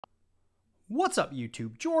What's up,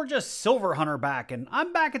 YouTube? Georgia Silver Hunter back, and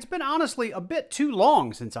I'm back. It's been honestly a bit too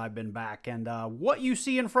long since I've been back, and what you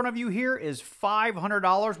see in front of you here is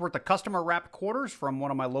 $500 worth of customer wrapped quarters from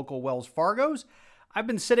one of my local Wells Fargos. I've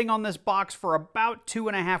been sitting on this box for about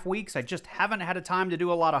 2.5 weeks. I just haven't had a time to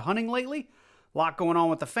do a lot of hunting lately. A lot going on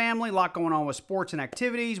with the family, a lot going on with sports and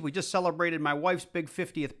activities. We just celebrated my wife's big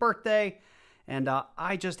 50th birthday, and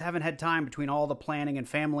I just haven't had time between all the planning and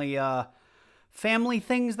family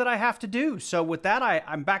things that I have to do. So with that,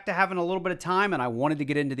 I'm back to having a little bit of time, and I wanted to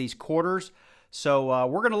get into these quarters. So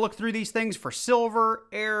we're going to look through these things for silver,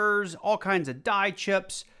 errors, all kinds of die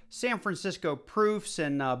chips, San Francisco proofs,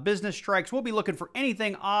 and business strikes. We'll be looking for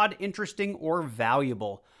anything odd, interesting, or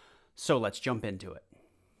valuable. So let's jump into it.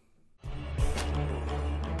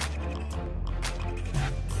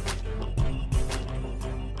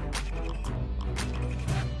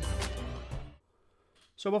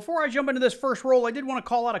 So before I jump into this first roll, I did want to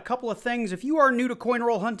call out a couple of things. If you are new to coin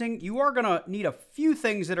roll hunting, you are going to need a few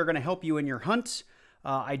things that are going to help you in your hunts.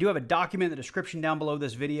 I do have a document in the description down below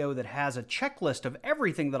this video that has a checklist of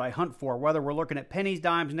everything that I hunt for, whether we're looking at pennies,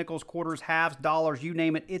 dimes, nickels, quarters, halves, dollars, you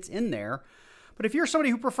name it, it's in there. But if you're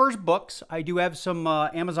somebody who prefers books, I do have some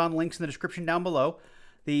Amazon links in the description down below.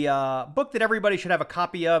 The book that everybody should have a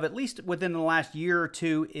copy of, at least within the last year or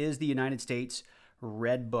two, is the United States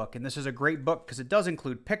Red Book. And this is a great book because it does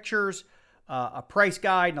include pictures, a price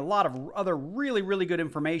guide, and a lot of other really good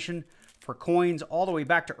information for coins all the way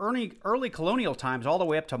back to early colonial times, all the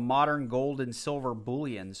way up to modern gold and silver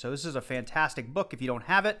bullion. So this is a fantastic book. If you don't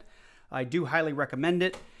have it, I do highly recommend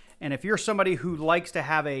it. And if you're somebody who likes to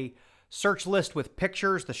have a search list with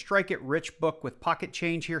pictures, the Strike It Rich book with pocket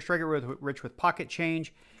change here, Strike It Rich with pocket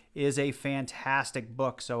change, is a fantastic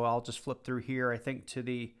book. So I'll just flip through here, I think, to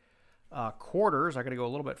the quarters. I got to go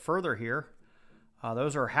a little bit further here.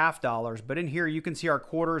 Those are half dollars, but in here you can see our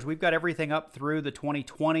quarters. We've got everything up through the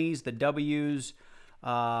 2020s, the W's.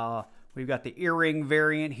 We've got the earring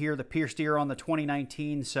variant here, the pierced ear on the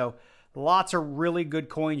 2019. So lots of really good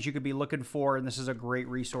coins you could be looking for, and this is a great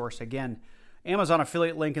resource. Again, Amazon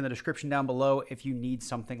affiliate link in the description down below if you need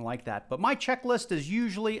something like that. But my checklist is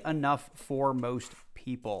usually enough for most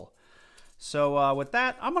people. So with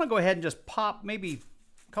that, I'm going to go ahead and just pop maybe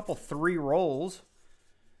couple 3 rolls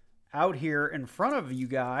out here in front of you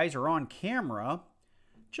guys or on camera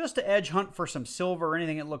just to edge hunt for some silver or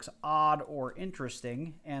anything that looks odd or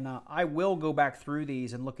interesting. And I will go back through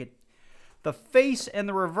these and look at the face and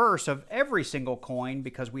the reverse of every single coin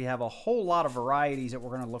because we have a whole lot of varieties that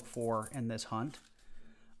we're going to look for in this hunt.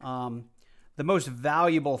 The most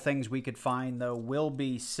valuable things we could find, though, will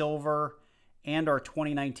be silver and our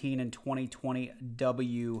 2019 and 2020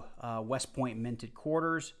 W West Point minted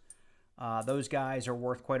quarters. Those guys are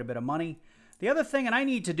worth quite a bit of money. The other thing, and I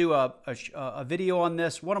need to do a video on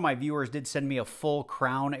this, one of my viewers did send me a full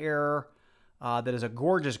crown error that is a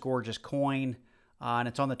gorgeous coin, and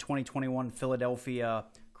it's on the 2021 Philadelphia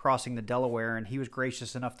crossing the Delaware, and he was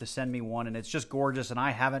gracious enough to send me one, and it's just gorgeous, and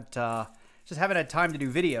I haven't had time to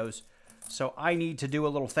do videos. So I need to do a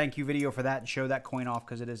little thank you video for that and show that coin off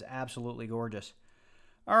because it is absolutely gorgeous.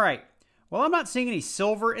 All right. Well, I'm not seeing any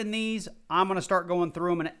silver in these. I'm going to start going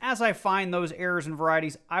through them. And as I find those errors and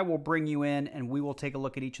varieties, I will bring you in and we will take a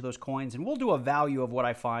look at each of those coins and we'll do a value of what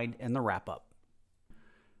I find in the wrap up.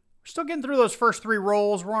 We're still getting through those first 3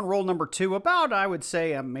 rolls. We're on roll number 2, about, I would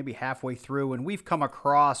say, maybe halfway through. And we've come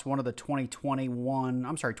across one of the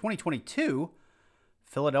 2022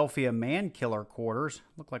 Philadelphia Man Killer quarters.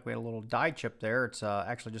 Looked like we had a little die chip there. It's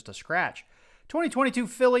actually just a scratch. 2022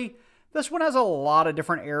 Philly. This one has a lot of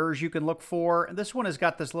different errors you can look for. This one has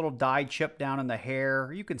got this little die chip down in the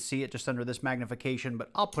hair. You can see it just under this magnification, but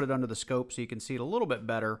I'll put it under the scope so you can see it a little bit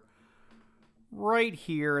better. Right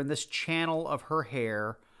here in this channel of her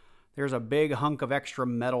hair, there's a big hunk of extra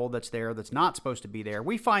metal that's there that's not supposed to be there.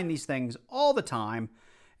 We find these things all the time.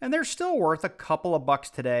 And they're still worth a couple of bucks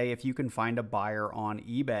today if you can find a buyer on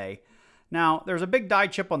eBay. Now, there's a big die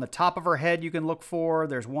chip on the top of her head you can look for.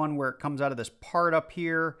 There's one where it comes out of this part up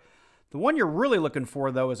here. The one you're really looking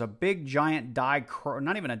for, though, is a big, giant die,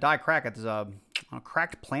 not even a die crack, it's a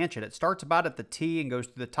cracked planchet. It starts about at the T and goes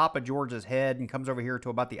through the top of George's head and comes over here to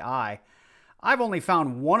about the eye. I've only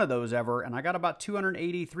found one of those ever, and I got about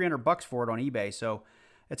 280, 300 bucks for it on eBay. So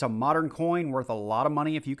it's a modern coin worth a lot of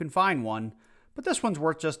money if you can find one. But this one's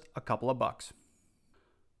worth just a couple of bucks.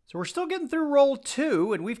 So we're still getting through roll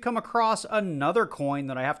 2, and we've come across another coin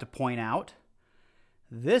that I have to point out.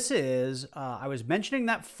 This is, I was mentioning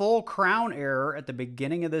that full crown error at the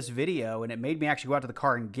beginning of this video, and it made me actually go out to the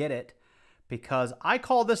car and get it because I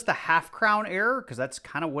call this the half crown error because that's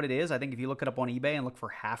kind of what it is. I think if you look it up on eBay and look for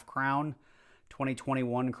half crown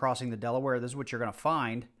 2021 crossing the Delaware. This is what you're going to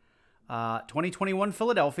find. 2021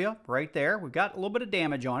 Philadelphia right there. We've got a little bit of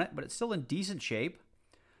damage on it, but it's still in decent shape.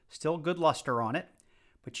 Still good luster on it.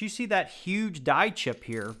 But you see that huge die chip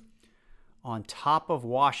here on top of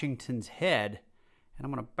Washington's head. And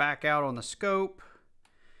I'm going to back out on the scope.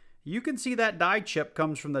 You can see that die chip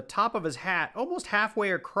comes from the top of his hat almost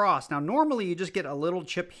halfway across. Now, normally you just get a little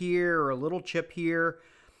chip here or a little chip here,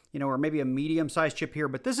 you know, or maybe a medium-sized chip here.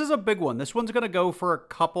 But this is a big one. This one's going to go for a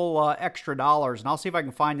couple extra dollars. And I'll see if I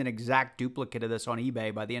can find an exact duplicate of this on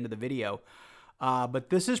eBay by the end of the video.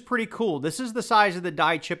 But this is pretty cool. This is the size of the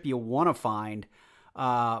die chip you want to find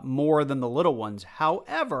more than the little ones.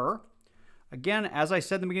 However, again, as I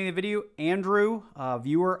said in the beginning of the video, Andrew, a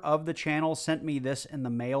viewer of the channel, sent me this in the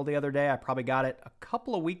mail the other day. I probably got it a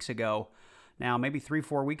couple of weeks ago now, maybe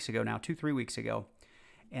 3-4 weeks ago now, 2-3 weeks ago.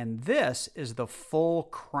 And this is the full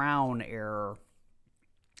crown error,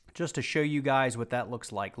 just to show you guys what that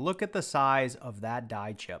looks like. Look at the size of that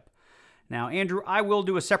die chip. Now, Andrew, I will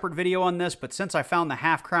do a separate video on this, but since I found the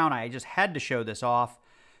half crown, I just had to show this off.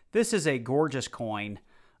 This is a gorgeous coin.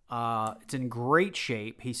 It's in great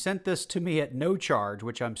shape. He sent this to me at no charge,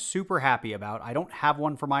 which I'm super happy about. I don't have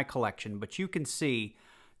one for my collection, but you can see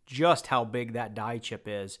just how big that die chip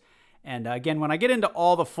is. And again, when I get into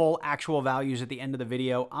all the full actual values at the end of the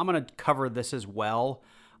video, I'm going to cover this as well.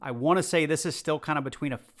 I want to say this is still kind of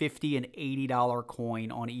between a $50 and $80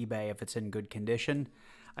 coin on eBay if it's in good condition.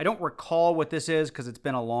 I don't recall what this is because it's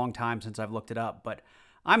been a long time since I've looked it up, but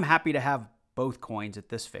I'm happy to have both coins at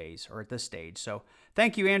this phase or at this stage. So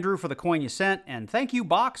thank you, Andrew, for the coin you sent, and thank you,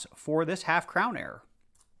 Box, for this half crown error.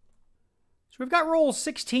 So we've got rolls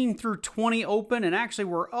 16 through 20 open, and actually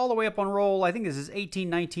we're all the way up on roll, I think this is 18,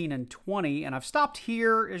 19, and 20, and I've stopped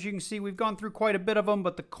here. As you can see, we've gone through quite a bit of them,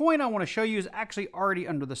 but the coin I want to show you is actually already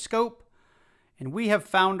under the scope, and we have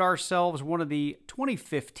found ourselves one of the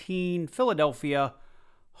 2015 Philadelphia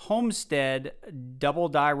Homestead double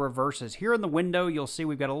die reverses. Here in the window, you'll see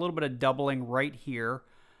we've got a little bit of doubling right here.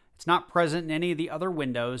 It's not present in any of the other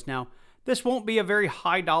windows. Now, this won't be a very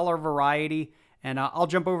high dollar variety, and I'll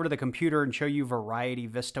jump over to the computer and show you Variety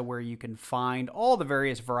Vista where you can find all the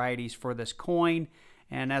various varieties for this coin.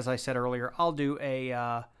 And as I said earlier, I'll do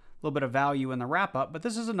a little bit of value in the wrap-up, but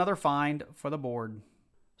this is another find for the board.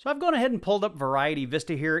 So I've gone ahead and pulled up Variety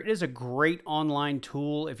Vista here. It is a great online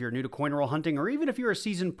tool if you're new to coin roll hunting, or even if you're a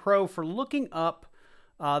seasoned pro, for looking up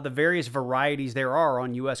the various varieties there are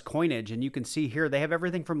on U.S. coinage. And you can see here they have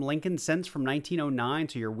everything from Lincoln cents from 1909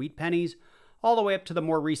 to your wheat pennies, all the way up to the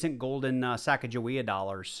more recent golden Sacagawea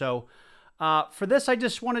dollars. So for this, I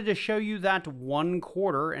just wanted to show you that 1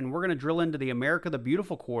 quarter, and we're going to drill into the America the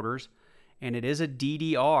Beautiful quarters, and it is a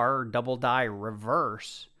DDR, double die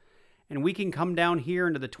reverse. And we can come down here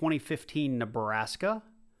into the 2015 Nebraska,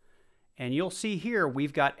 and you'll see here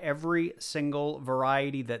we've got every single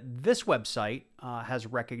variety that this website has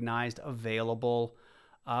recognized available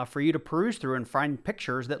for you to peruse through and find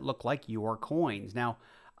pictures that look like your coins. Now,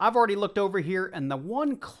 I've already looked over here, and the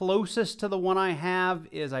one closest to the one I have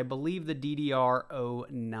is, I believe, the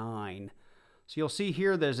DDR09. So you'll see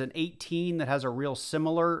here there's an 18 that has a real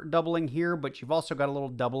similar doubling here, but you've also got a little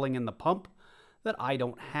doubling in the pump that I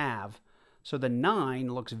don't have. So the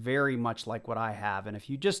 9 looks very much like what I have. And if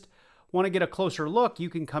you just want to get a closer look, you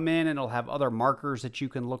can come in and it'll have other markers that you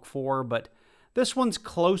can look for. But this one's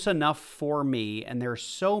close enough for me. And there's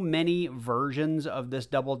so many versions of this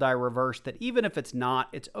double die reverse that even if it's not,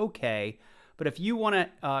 it's okay. But if you want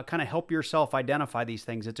to kind of help yourself identify these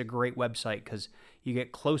things, it's a great website because you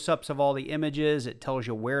get close-ups of all the images. It tells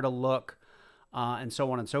you where to look. And so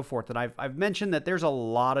on and so forth. And I've mentioned that there's a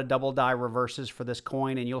lot of double die reverses for this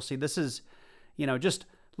coin, and you'll see this is, you know, just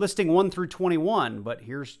listing 1 through 21, but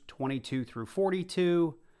here's 22 through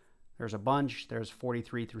 42. There's a bunch. There's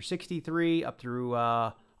 43 through 63, up through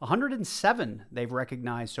 107 they've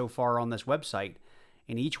recognized so far on this website,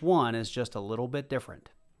 and each one is just a little bit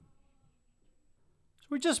different.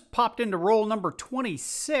 We just popped into roll number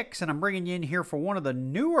 26, and I'm bringing you in here for one of the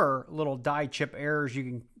newer little die chip errors you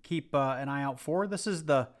can keep an eye out for. This is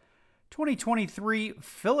the 2023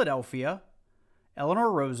 Philadelphia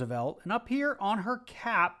Eleanor Roosevelt, and up here on her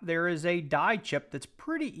cap there is a die chip that's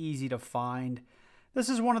pretty easy to find. This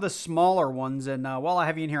is one of the smaller ones, and while I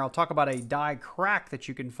have you in here, I'll talk about a die crack that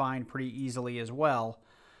you can find pretty easily as well.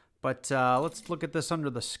 But let's look at this under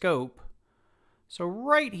the scope. So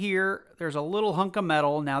right here, there's a little hunk of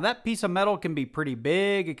metal. Now that piece of metal can be pretty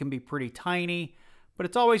big, it can be pretty tiny, but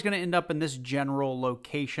it's always going to end up in this general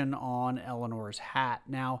location on Eleanor's hat.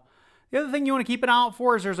 Now, the other thing you want to keep an eye out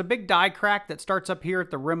for is there's a big die crack that starts up here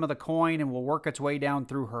at the rim of the coin and will work its way down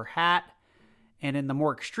through her hat. and in the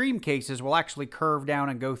more extreme cases will actually curve down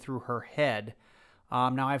and go through her head.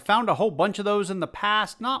 Now, I've found a whole bunch of those in the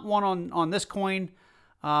past, not one on this coin,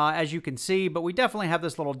 as you can see, but we definitely have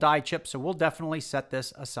this little die chip, so we'll definitely set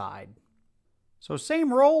this aside. So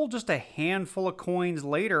same roll, just a handful of coins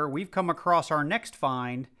later, we've come across our next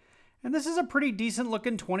find, and this is a pretty decent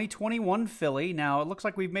looking 2021 Philly. Now, it looks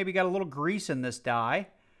like we've maybe got a little grease in this die,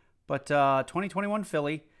 but 2021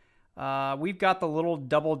 Philly. We've got the little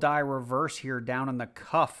double die reverse here down in the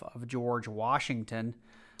cuff of George Washington.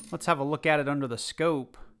 Let's have a look at it under the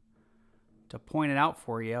scope to point it out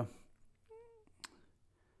for you.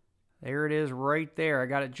 There it is right there. I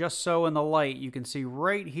got it just so in the light. You can see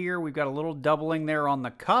right here we've got a little doubling there on the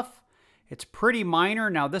cuff. It's pretty minor.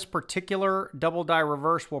 Now this particular double die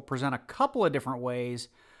reverse will present a couple of different ways.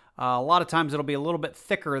 A lot of times it'll be a little bit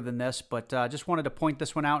thicker than this, but just wanted to point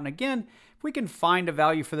this one out. And again, if we can find a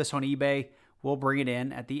value for this on eBay, we'll bring it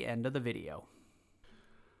in at the end of the video.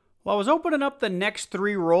 Well, I was opening up the next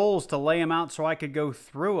 3 rolls to lay them out so I could go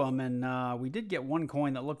through them, and we did get one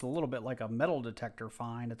coin that looked a little bit like a metal detector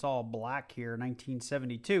find. It's all black here,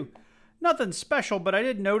 1972. Nothing special, but I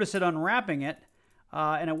did notice it unwrapping it,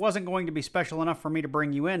 and it wasn't going to be special enough for me to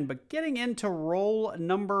bring you in. But getting into roll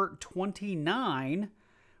number 29,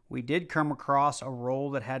 we did come across a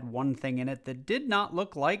roll that had one thing in it that did not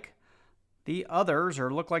look like the others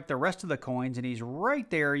or look like the rest of the coins, and he's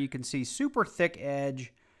right there. You can see super thick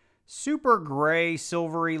edge. Super gray,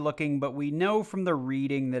 silvery looking, but we know from the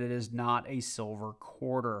reading that it is not a silver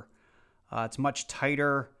quarter. It's much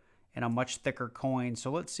tighter and a much thicker coin.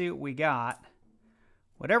 So let's see what we got.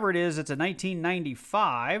 Whatever it is, it's a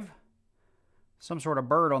 1995. Some sort of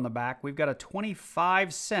bird on the back. We've got a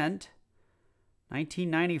 25-cent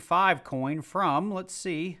 1995 coin from, let's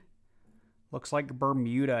see, looks like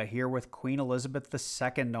Bermuda here with Queen Elizabeth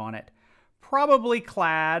II on it. Probably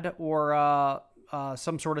clad or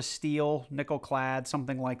some sort of steel, nickel clad,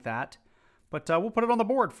 something like that. But we'll put it on the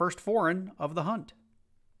board. First foreign of the hunt.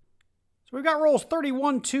 So we've got rolls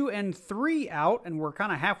 31, 2, and 3 out, and we're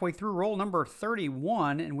kind of halfway through roll number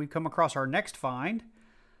 31, and we've come across our next find.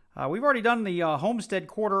 We've already done the Homestead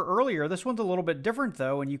quarter earlier. This one's a little bit different,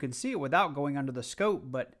 though, and you can see it without going under the scope,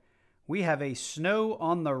 but we have a snow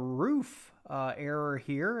on the roof error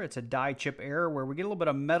here. It's a die chip error where we get a little bit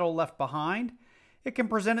of metal left behind. It can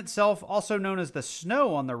present itself, also known as the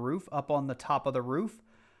snow on the roof, up on the top of the roof.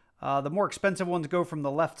 The more expensive ones go from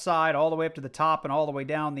the left side all the way up to the top and all the way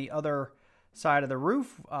down the other side of the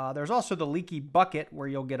roof. There's also the leaky bucket where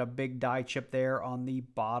you'll get a big die chip there on the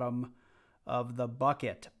bottom of the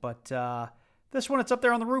bucket. But this one, it's up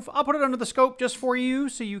there on the roof. I'll put it under the scope just for you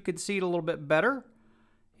so you can see it a little bit better.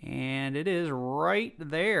 And it is right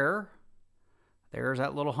there. There's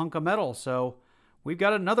that little hunk of metal. So we've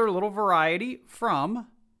got another little variety from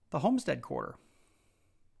the Homestead quarter.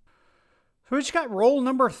 So we just got roll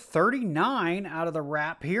number 39 out of the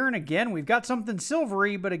wrap here. And again, we've got something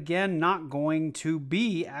silvery, but again, not going to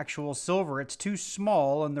be actual silver. It's too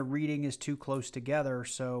small and the reading is too close together.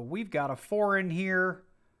 So we've got a foreign here.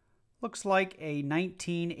 Looks like a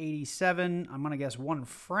 1987, I'm going to guess 1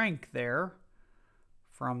 franc there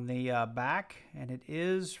from the back. And it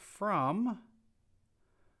is from,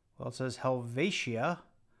 well, it says Helvetia.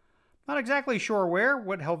 Not exactly sure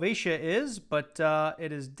what Helvetia is, but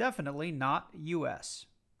it is definitely not U.S.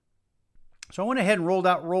 So I went ahead and rolled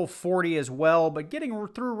out roll 40 as well, but getting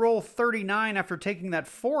through roll 39 after taking that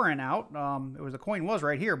foreign out, the coin was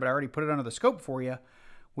right here, but I already put it under the scope for you.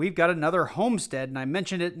 We've got another Homestead, and I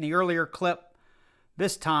mentioned it in the earlier clip.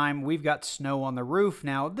 This time, we've got snow on the roof.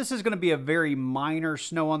 Now, this is going to be a very minor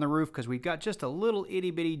snow on the roof because we've got just a little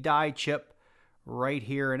itty-bitty die chip right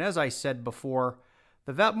here. And as I said before,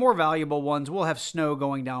 the more valuable ones will have snow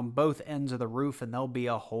going down both ends of the roof, and there'll be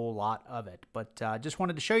a whole lot of it. But just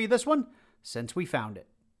wanted to show you this one since we found it.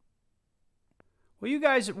 Well, you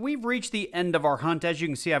guys, we've reached the end of our hunt. As you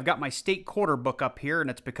can see, I've got my state quarter book up here, and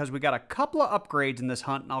it's because we got a couple of upgrades in this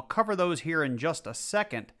hunt, and I'll cover those here in just a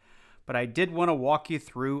second. But I did want to walk you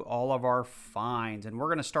through all of our finds, and we're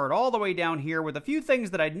going to start all the way down here with a few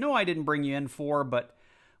things that I know I didn't bring you in for, but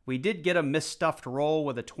we did get a misstuffed roll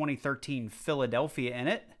with a 2013 Philadelphia in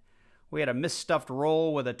it. We had a misstuffed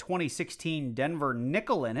roll with a 2016 Denver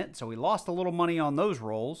nickel in it, so we lost a little money on those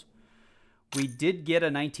rolls. We did get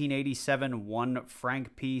a 1987 1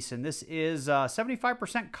 franc piece, and this is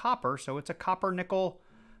 75% copper, so it's a copper nickel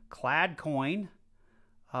clad coin.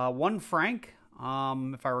 1 franc,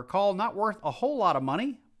 if I recall, not worth a whole lot of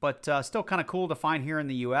money, but still kind of cool to find here in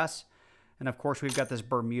the U.S., and of course, we've got this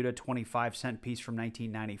Bermuda 25-cent piece from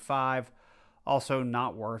 1995. Also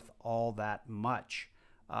not worth all that much.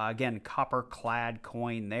 Again, copper-clad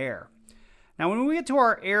coin there. Now, when we get to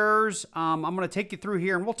our errors, I'm going to take you through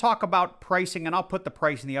here and we'll talk about pricing, and I'll put the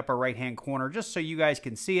price in the upper right-hand corner just so you guys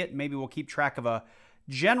can see it. Maybe we'll keep track of a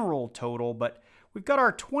general total, but we've got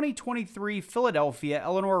our 2023 Philadelphia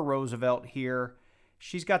Eleanor Roosevelt here.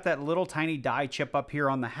 She's got that little tiny die chip up here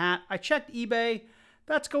on the hat. I checked eBay.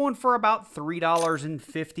 That's going for about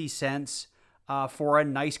 $3.50 for a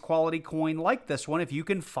nice quality coin like this one, if you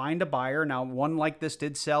can find a buyer. Now, one like this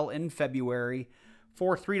did sell in February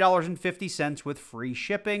for $3.50 with free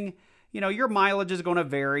shipping. You know, your mileage is going to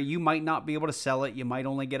vary. You might not be able to sell it. You might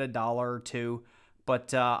only get $1 or $2,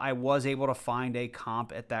 but I was able to find a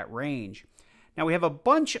comp at that range. Now, we have a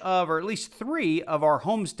bunch of, or at least 3 of our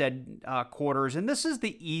Homestead quarters, and this is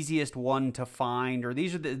the easiest one to find, or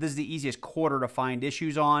this is the easiest quarter to find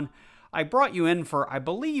issues on. I brought you in for, I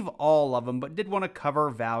believe, all of them, but did want to cover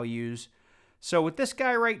values. So with this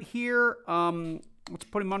guy right here, let's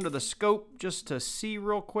put him under the scope just to see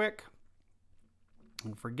real quick.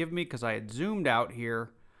 And forgive me because I had zoomed out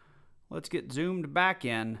here. Let's get zoomed back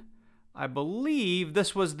in. I believe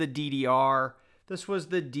this was the DDR. This was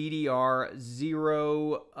the DDR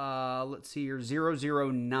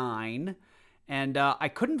 009. And I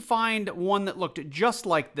couldn't find one that looked just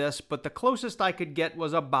like this, but the closest I could get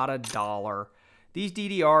was about $1. These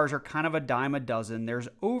DDRs are kind of a dime a dozen. There's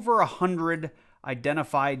over 100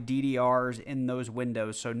 identified DDRs in those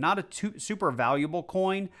windows, so not a super valuable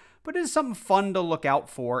coin, but it is something fun to look out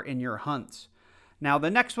for in your hunts. Now, the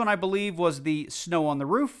next one, I believe, was the Snow on the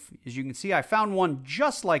Roof. As you can see, I found one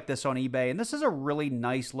just like this on eBay, and this is a really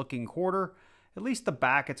nice looking quarter. At least the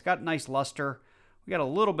back, it's got nice luster. We got a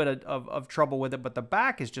little bit of trouble with it, but the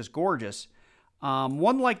back is just gorgeous.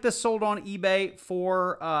 One like this sold on eBay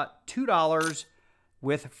for $2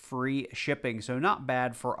 with free shipping, so not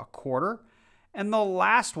bad for a quarter. And the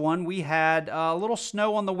last one, we had a little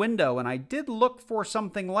snow on the window, and I did look for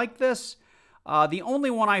something like this. The only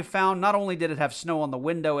one I found, not only did it have snow on the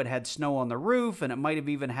window, it had snow on the roof, and it might have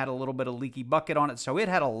even had a little bit of leaky bucket on it, so it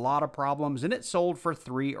had a lot of problems, and it sold for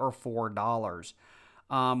 $3 or $4.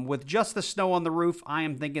 With just the snow on the roof, I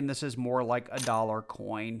am thinking this is more like a $1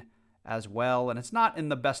 coin as well, and it's not in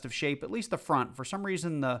the best of shape, at least the front. For some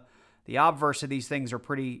reason, the obverse of these things are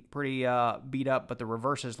pretty beat up, but the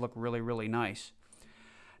reverses look really, really nice.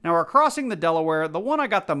 Now, we're crossing the Delaware. The one I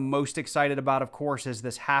got the most excited about, of course, is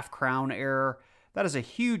this half-crown error. That is a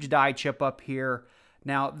huge die chip up here.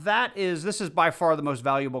 Now, this is by far the most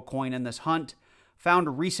valuable coin in this hunt.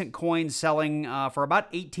 Found recent coins selling for about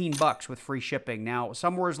 18 bucks with free shipping. Now,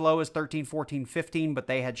 some were as low as 13, 14, 15, but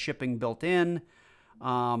they had shipping built in.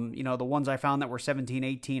 You know, the ones I found that were 17,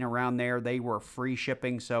 18 around there, they were free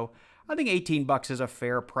shipping. So I think 18 bucks is a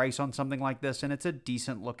fair price on something like this, and it's a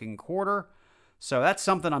decent looking quarter. So that's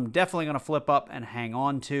something I'm definitely going to flip up and hang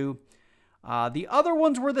on to. The other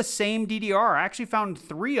ones were the same DDR. I actually found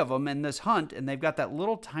 3 of them in this hunt, and they've got that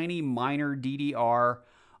little tiny minor DDR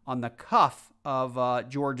on the cuff of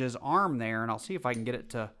George's arm there. And I'll see if I can get it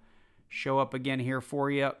to show up again here for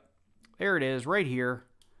you. There it is right here.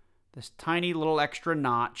 This tiny little extra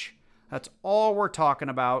notch. That's all we're talking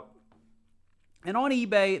about. And on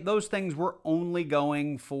eBay, those things were only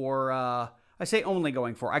going for, I say only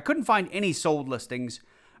going for, I couldn't find any sold listings,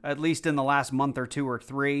 at least in the last month or 2 or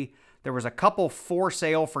 3. There was a couple for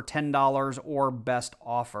sale for $10 or best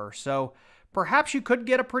offer. So perhaps you could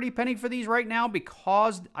get a pretty penny for these right now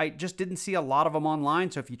because I just didn't see a lot of them online.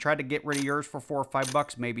 So if you tried to get rid of yours for $4 or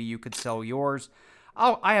 $5, maybe you could sell yours.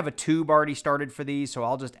 I have a tube already started for these, so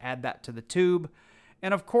I'll just add that to the tube.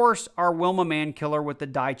 And of course, our Wilma Man Killer with the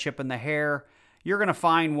die chip and the hair. You're going to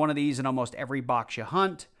find one of these in almost every box you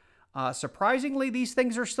hunt. Surprisingly, these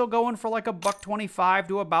things are still going for like $1.25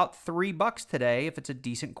 to about $3 today if it's a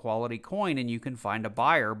decent quality coin and you can find a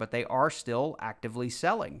buyer, but they are still actively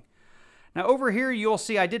selling. Now over here, you'll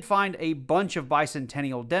see I did find a bunch of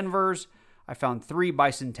bicentennial Denvers. I found 3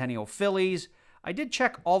 bicentennial Phillies. I did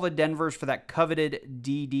check all the Denvers for that coveted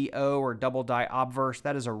DDO or double die obverse.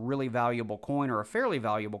 That is a really valuable coin, or a fairly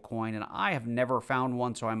valuable coin, and I have never found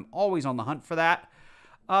one, so I'm always on the hunt for that.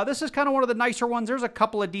 This is kind of one of the nicer ones. There's a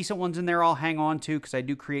couple of decent ones in there I'll hang on to because I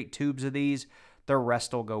do create tubes of these. The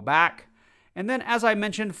rest will go back. And then, as I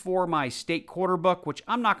mentioned, for my state quarter book, which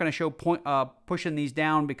I'm not going to show pushing these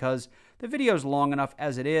down because the video is long enough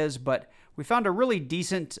as it is, but we found a really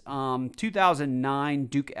decent 2009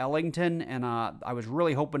 Duke Ellington, and I was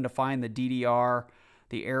really hoping to find the DDR,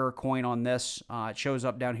 the error coin on this. It shows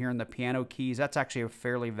up down here in the piano keys. That's actually a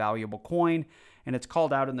fairly valuable coin, and it's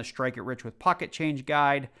called out in the Strike It Rich with Pocket Change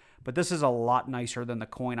guide, but this is a lot nicer than the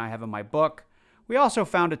coin I have in my book. We also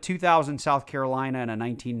found a 2000 South Carolina and a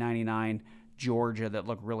 1999 Georgia that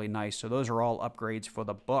look really nice, so those are all upgrades for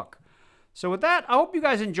the book. So with that, I hope you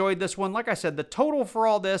guys enjoyed this one. Like I said, the total for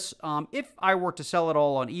all this, if I were to sell it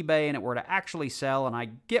all on eBay and it were to actually sell and I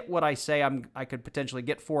get what I say I could potentially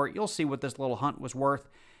get for it, you'll see what this little hunt was worth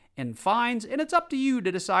in fines. And it's up to you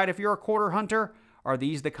to decide if you're a quarter hunter, are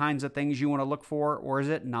these the kinds of things you want to look for, or is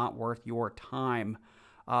it not worth your time?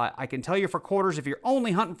 I can tell you for quarters, if you're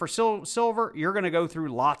only hunting for silver, you're going to go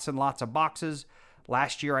through lots and lots of boxes.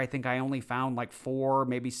 Last year, I think I only found like 4,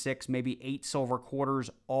 maybe 6, maybe 8 silver quarters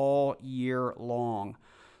all year long.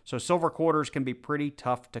 So silver quarters can be pretty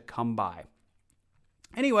tough to come by.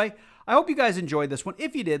 Anyway, I hope you guys enjoyed this one.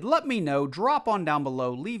 If you did, let me know. Drop on down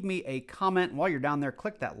below. Leave me a comment. While you're down there,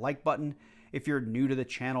 click that like button. If you're new to the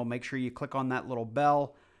channel, make sure you click on that little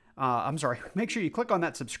bell. Make sure you click on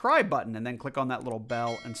that subscribe button and then click on that little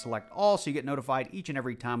bell and select all so you get notified each and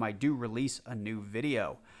every time I do release a new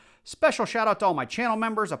video. Special shout out to all my channel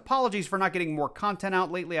members. Apologies for not getting more content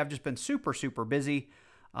out lately. I've just been super busy.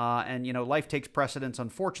 And, you know, life takes precedence,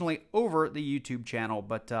 unfortunately, over the YouTube channel.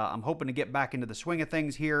 But I'm hoping to get back into the swing of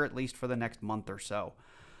things here, at least for the next month or so.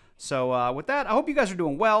 So with that, I hope you guys are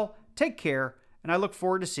doing well. Take care, and I look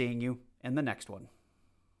forward to seeing you in the next one.